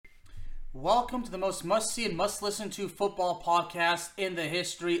Welcome to the most must-see and must-listen-to football podcast in the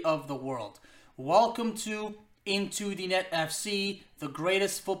history of the world. Welcome to Into the Net FC, the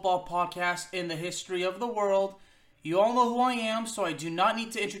greatest football podcast in the history of the world. You all know who I am, so I do not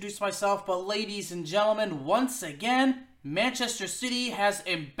need to introduce myself, but ladies and gentlemen, once again, Manchester City has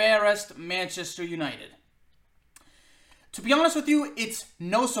embarrassed Manchester United. To be honest with you, it's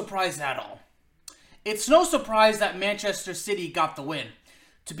no surprise at all. It's no surprise that Manchester City got the win.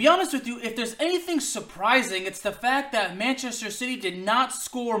 To be honest with you, if there's anything surprising, it's the fact that Manchester City did not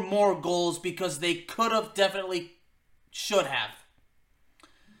score more goals because they could have, definitely should have.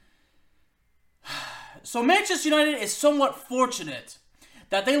 So Manchester United is somewhat fortunate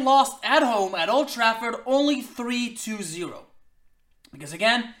that they lost at home at Old Trafford only 3-0. Because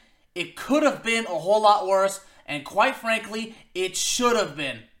again, it could have been a whole lot worse, and quite frankly, it should have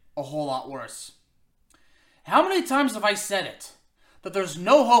been a whole lot worse. How many times have I said it? That there's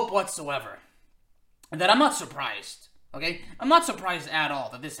no hope whatsoever. And that I'm not surprised. Okay? I'm not surprised at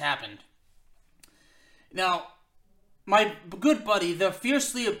all that this happened. Now, my good buddy, the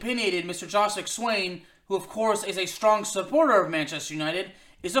fiercely opinionated Mr. Josh Swain, who of course is a strong supporter of Manchester United,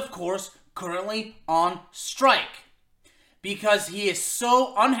 is of course currently on strike. Because he is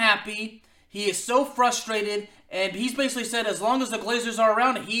so unhappy, he is so frustrated, and he's basically said as long as the Glazers are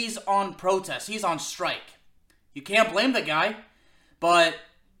around, he's on protest, he's on strike. You can't blame the guy. But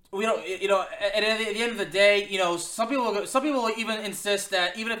at the end of the day, some people even insist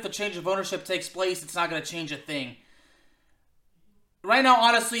that even if the change of ownership takes place, it's not going to change a thing. Right now,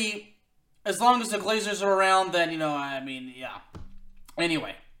 honestly, as long as the Glazers are around, then yeah.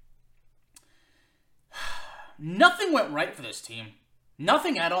 Anyway, nothing went right for this team.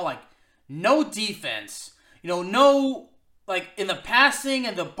 Nothing at all. Like no defense. No in the passing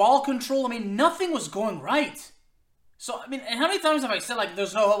and the ball control. Nothing was going right. So, and how many times have I said,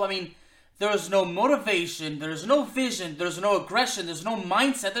 there's no hope? There's no motivation, there's no vision, there's no aggression, there's no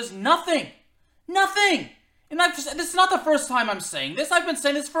mindset, there's nothing. Nothing! And this is not the first time I'm saying this. I've been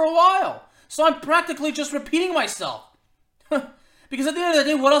saying this for a while. So I'm practically just repeating myself. Because at the end of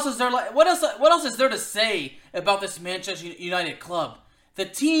the day, what else is there to say about this Manchester United club? The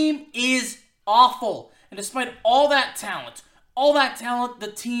team is awful. And despite all that talent,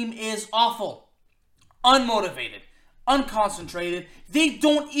 the team is awful. Unmotivated. Unconcentrated. They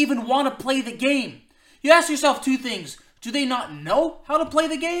don't even want to play the game. You ask yourself two things. Do they not know how to play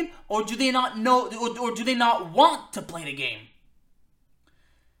the game? Or do they not know, or do they not want to play the game?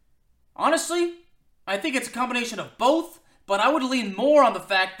 Honestly, I think it's a combination of both, but I would lean more on the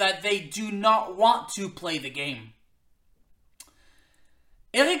fact that they do not want to play the game.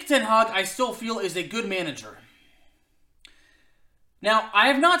 Erik ten Hag, I still feel, is a good manager. Now, I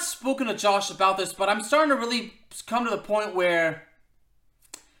have not spoken to Josh about this, but I'm starting to really come to the point where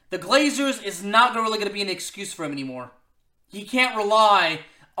the Glazers is not really going to be an excuse for him anymore. He can't rely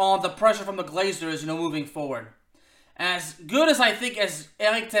on the pressure from the Glazers, moving forward. As good as I think as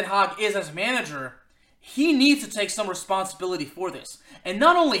Erik ten Hag is as manager, he needs to take some responsibility for this. And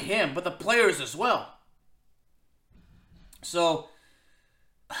not only him, but the players as well. So,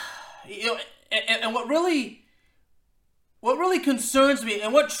 and what really concerns me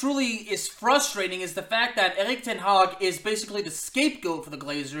and what truly is frustrating is the fact that Erik ten Hag is basically the scapegoat for the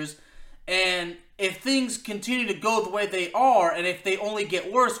Glazers, and if things continue to go the way they are, and if they only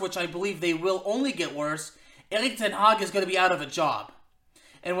get worse, which I believe they will only get worse, Erik ten Hag is going to be out of a job.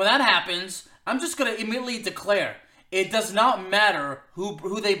 And when that happens, I'm just going to immediately declare, it does not matter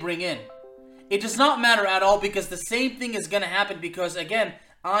who they bring in. It does not matter at all, because the same thing is going to happen, because again,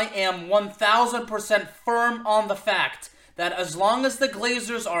 I am 1000% firm on the fact that as long as the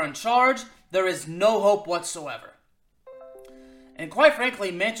Glazers are in charge, there is no hope whatsoever. And quite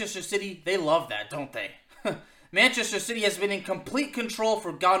frankly, Manchester City, they love that, don't they? Manchester City has been in complete control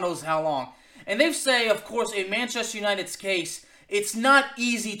for God knows how long. And they say, of course, in Manchester United's case, it's not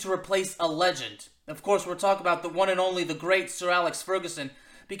easy to replace a legend. Of course, we're talking about the one and only, the great Sir Alex Ferguson.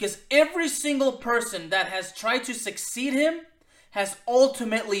 Because every single person that has tried to succeed him has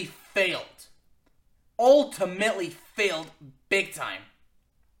ultimately failed. Ultimately failed big time.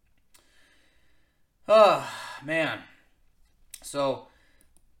 Oh, man. So,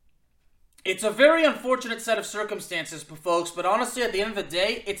 it's a very unfortunate set of circumstances, folks, but honestly, at the end of the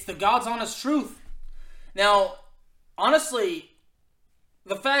day, it's the God's honest truth. Now, honestly,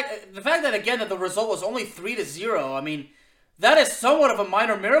 the fact that, again, that the result was only 3-0, that is somewhat of a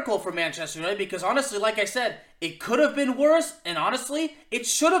minor miracle for Manchester United, because honestly, like I said, it could have been worse, and honestly, it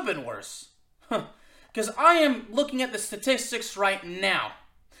should have been worse. Because I am looking at the statistics right now.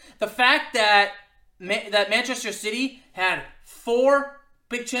 The fact that Manchester City had 4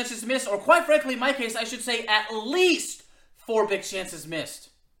 big chances missed, or quite frankly, in my case, I should say at least 4 big chances missed.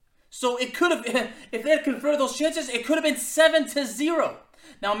 So it could have, if they had converted those chances, it could have been 7-0.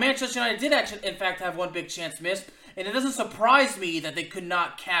 Now, Manchester United did actually, in fact, have 1 big chance missed, and it doesn't surprise me that they could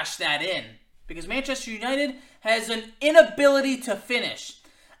not cash that in, because Manchester United has an inability to finish,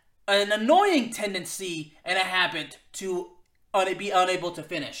 an annoying tendency and a habit to be unable to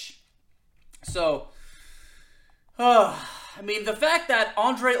finish. So, I mean, the fact that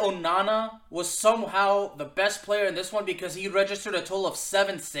Andre Onana was somehow the best player in this one because he registered a total of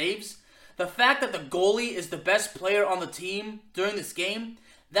 7 saves, the fact that the goalie is the best player on the team during this game,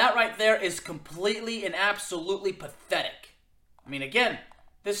 that right there is completely and absolutely pathetic. I mean, again,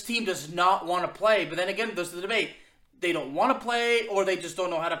 this team does not want to play, but then again, there's the debate. They don't want to play or they just don't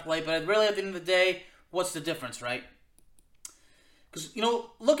know how to play, but really at the end of the day, what's the difference, right? Because, you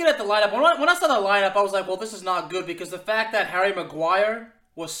know, looking at the lineup, when I saw the lineup, I was like, well, this is not good, because the fact that Harry Maguire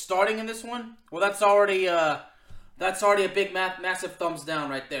was starting in this one, well, that's already a big, massive thumbs down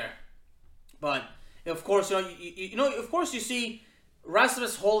right there. But, of course, you see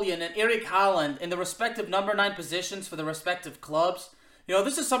Rasmus Højlund and Erik Haaland in the respective number 9 positions for the respective clubs. You know,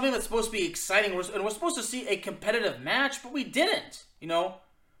 this is something that's supposed to be exciting, and we're supposed to see a competitive match, but we didn't, you know,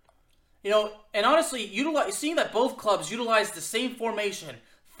 and honestly, seeing that both clubs utilized the same formation,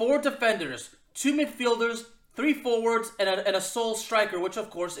 4 defenders, 2 midfielders, 3 forwards, and a sole striker, which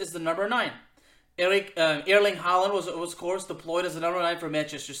of course is the number 9. Erling Haaland was of course deployed as the number 9 for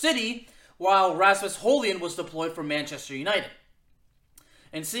Manchester City, while Rasmus Højlund was deployed for Manchester United.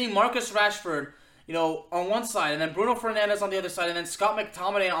 And seeing Marcus Rashford, you know, on one side, and then Bruno Fernandes on the other side, and then Scott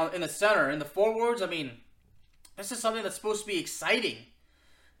McTominay in the center, in the forwards, I mean, this is something that's supposed to be exciting.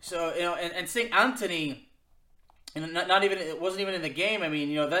 So, you know, and seeing Anthony, and it wasn't even in the game, I mean,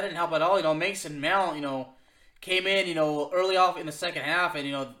 you know, that didn't help at all. You know, Mason Mount, you know, came in, you know, early off in the second half, and,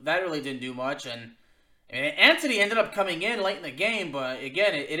 you know, that really didn't do much. And Anthony ended up coming in late in the game, but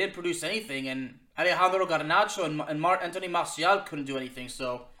again, it didn't produce anything. And Alejandro Garnacho and Anthony Martial couldn't do anything.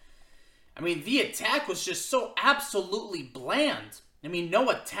 So, I mean, the attack was just so absolutely bland. I mean,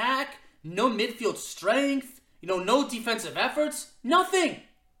 no attack, no midfield strength, you know, no defensive efforts, nothing.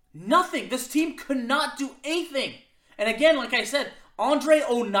 Nothing. This team could not do anything. And again, like I said, Andre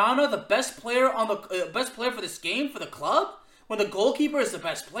Onana, the best player for this game for the club, when the goalkeeper is the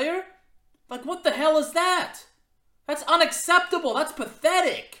best player. Like, what the hell is that? That's unacceptable. That's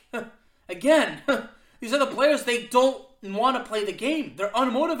pathetic. Again, these are the players, they don't want to play the game. They're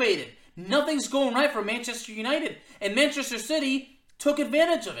unmotivated. Nothing's going right for Manchester United. And Manchester City took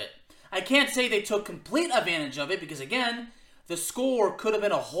advantage of it. I can't say they took complete advantage of it because, again, the score could have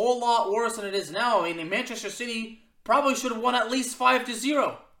been a whole lot worse than it is now. I mean, Manchester City probably should have won at least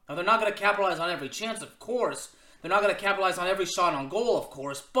 5-0. Now, they're not going to capitalize on every chance, of course. They're not going to capitalize on every shot on goal, of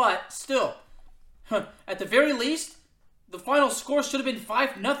course. But still, at the very least, the final score should have been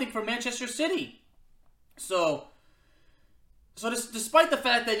 5-0 for Manchester City. So despite the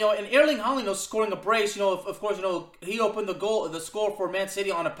fact that, you know, and Erling Haaland, you know, scoring a brace, you know, of course, you know, he opened the score for Man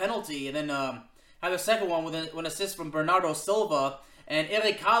City on a penalty, and then had the second one with an assist from Bernardo Silva, and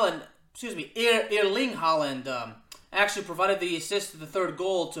Erling Haaland actually provided the assist to the third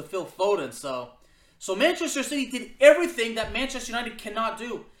goal to Phil Foden. So Manchester City did everything that Manchester United cannot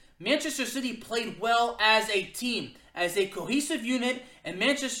do. Manchester City played well as a team, as a cohesive unit, and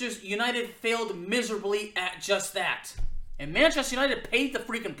Manchester United failed miserably at just that. And Manchester United paid the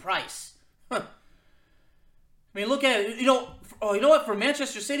freaking price. I mean, look at it. You know what? For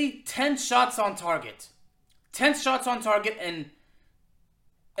Manchester City, 10 shots on target. 10 shots on target and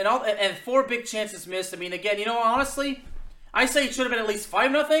 4 big chances missed. I mean, again, you know, honestly, I say it should have been at least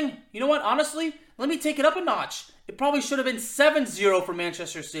 5-0. You know what? Honestly, let me take it up a notch. It probably should have been 7-0 for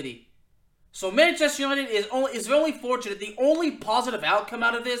Manchester City. So Manchester United is only fortunate. The only positive outcome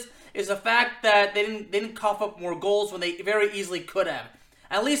out of this is the fact that they didn't cough up more goals when they very easily could have.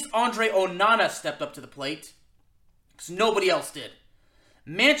 At least Andre Onana stepped up to the plate, because nobody else did.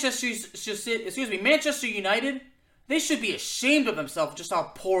 Manchester United, they should be ashamed of themselves just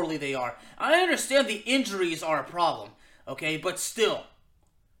how poorly they are. I understand the injuries are a problem, okay, but still,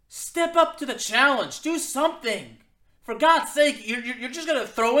 step up to the challenge. Do something. For God's sake, you're just going to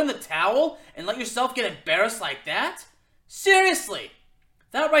throw in the towel and let yourself get embarrassed like that? Seriously.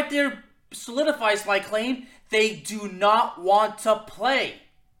 That right there solidifies my claim. They do not want to play.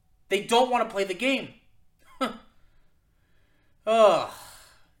 They don't want to play the game.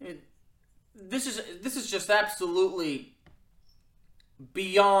 This is just absolutely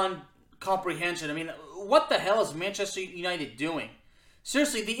beyond comprehension. I mean, what the hell is Manchester United doing?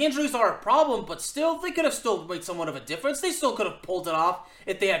 Seriously, the injuries are a problem, but still, they could have still made somewhat of a difference. They still could have pulled it off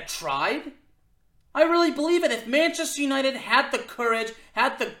if they had tried. I really believe it. If Manchester United had the courage,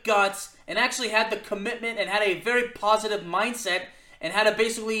 had the guts, and actually had the commitment and had a very positive mindset and had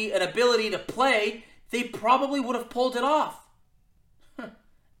basically an ability to play, they probably would have pulled it off. And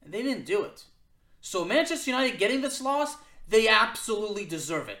they didn't do it. So Manchester United getting this loss, they absolutely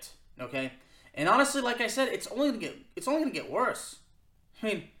deserve it. Okay? And honestly, like I said, it's only gonna get worse. I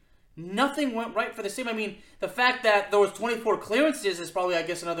mean, nothing went right for the team. I mean, the fact that there was 24 clearances is probably, I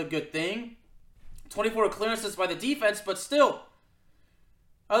guess, another good thing. 24 clearances by the defense, but still,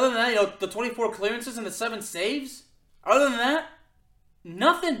 other than that, the 24 clearances and the 7 saves, other than that,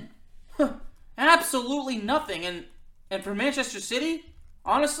 nothing. Absolutely nothing. And for Manchester City,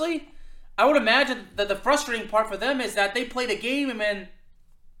 honestly, I would imagine that the frustrating part for them is that they played a game and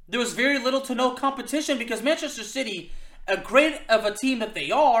there was very little to no competition because Manchester City, a great of a team that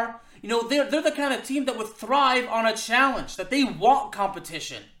they are, they're the kind of team that would thrive on a challenge, that they want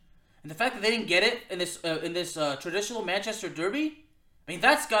competition. And the fact that they didn't get it in this traditional Manchester derby, I mean,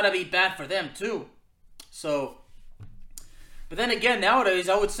 that's got to be bad for them too. So, but then again, nowadays,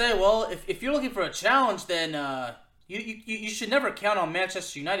 I would say, well, if you're looking for a challenge, then you should never count on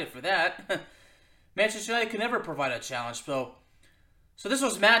Manchester United for that. Manchester United can never provide a challenge. So this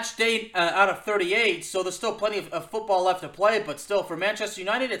was match day out of 38, so there's still plenty of football left to play, but still, for Manchester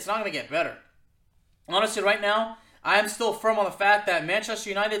United, it's not going to get better. Honestly, right now, I am still firm on the fact that Manchester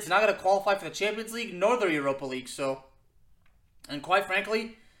United is not going to qualify for the Champions League nor the Europa League. So, and quite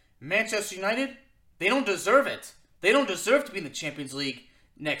frankly, Manchester United, they don't deserve it. They don't deserve to be in the Champions League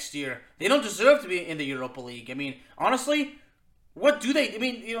next year. They don't deserve to be in the Europa League. I mean, honestly, what do they? I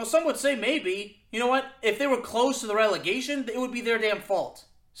mean, some would say maybe, if they were close to the relegation, it would be their damn fault.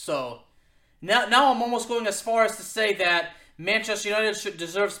 So, now I'm almost going as far as to say that Manchester United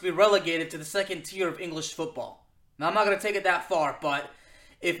deserves to be relegated to the second tier of English football. Now, I'm not going to take it that far, but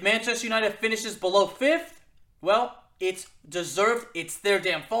if Manchester United finishes below 5th, well, it's deserved. It's their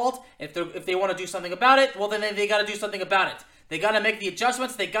damn fault. If they want to do something about it, well, then they got to do something about it. They got to make the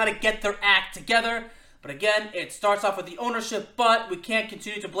adjustments. They got to get their act together. But again, it starts off with the ownership, but we can't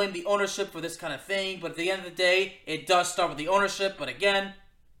continue to blame the ownership for this kind of thing. But at the end of the day, it does start with the ownership. But again,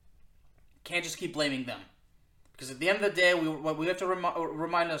 can't just keep blaming them. Because at the end of the day, what we have to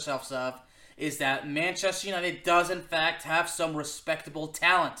remind ourselves of is that Manchester United does, in fact, have some respectable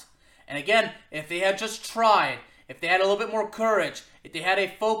talent. And again, if they had just tried, if they had a little bit more courage, if they had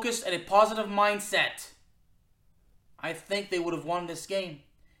a focused and a positive mindset, I think they would have won this game.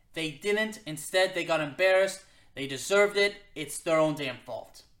 They didn't. Instead, they got embarrassed. They deserved it. It's their own damn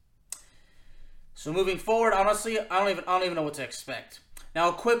fault. So moving forward, honestly, I don't even know what to expect. Now,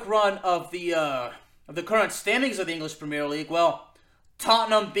 a quick run of the current standings of the English Premier League. Well,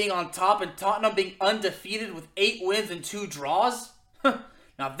 Tottenham being on top and Tottenham being undefeated with 8 wins and 2 draws.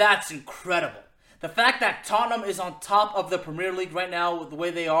 Now that's incredible. The fact that Tottenham is on top of the Premier League right now with the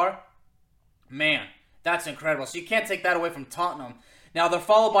way they are, man, that's incredible. So you can't take that away from Tottenham. Now they're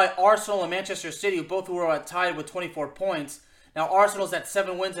followed by Arsenal and Manchester City, both who are tied with 24 points. Now Arsenal's at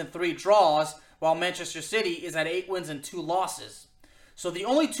 7 wins and 3 draws, while Manchester City is at 8 wins and 2 losses. So the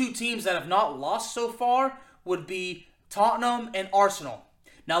only 2 teams that have not lost so far would be Tottenham and Arsenal.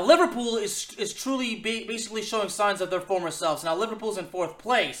 Now, Liverpool is truly basically showing signs of their former selves. Now, Liverpool's in 4th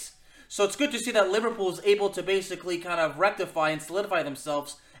place, so it's good to see that Liverpool is able to basically kind of rectify and solidify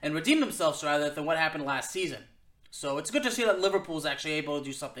themselves and redeem themselves rather than what happened last season. So it's good to see that Liverpool is actually able to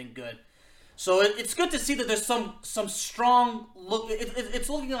do something good. So it's good to see that there's some strong look. It's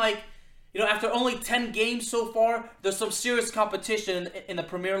looking like, after only 10 games so far, there's some serious competition in the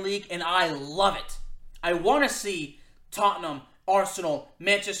Premier League, and I love it. I want to see Tottenham, Arsenal,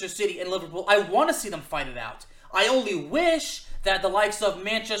 Manchester City, and Liverpool. I want to see them fight it out. I only wish that the likes of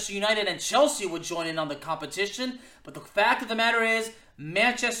Manchester United and Chelsea would join in on the competition. But the fact of the matter is,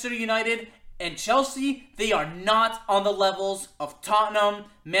 Manchester United and Chelsea, they are not on the levels of Tottenham,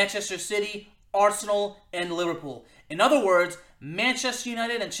 Manchester City, Arsenal, and Liverpool. In other words, Manchester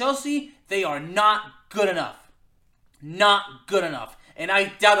United and Chelsea, they are not good enough. Not good enough. And I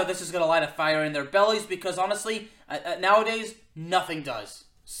doubt that this is going to light a fire in their bellies because, honestly, nowadays, nothing does.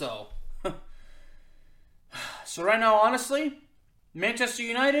 So right now, honestly, Manchester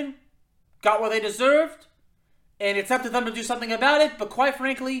United got what they deserved, and it's up to them to do something about it, but quite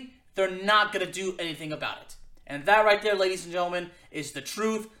frankly, they're not going to do anything about it. And that right there, ladies and gentlemen, is the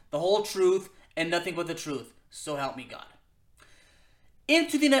truth, the whole truth, and nothing but the truth. So help me God.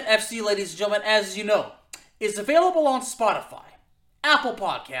 Into the Net FC, ladies and gentlemen, as you know, is available on Spotify, Apple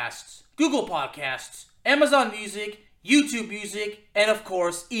Podcasts, Google Podcasts, Amazon Music, YouTube Music, and of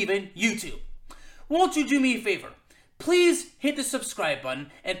course, even YouTube. Won't you do me a favor? Please hit the subscribe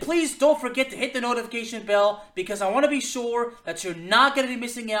button, and please don't forget to hit the notification bell because I want to be sure that you're not going to be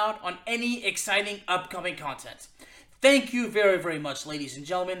missing out on any exciting upcoming content. Thank you very, very much, ladies and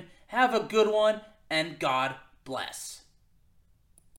gentlemen. Have a good one, and God bless.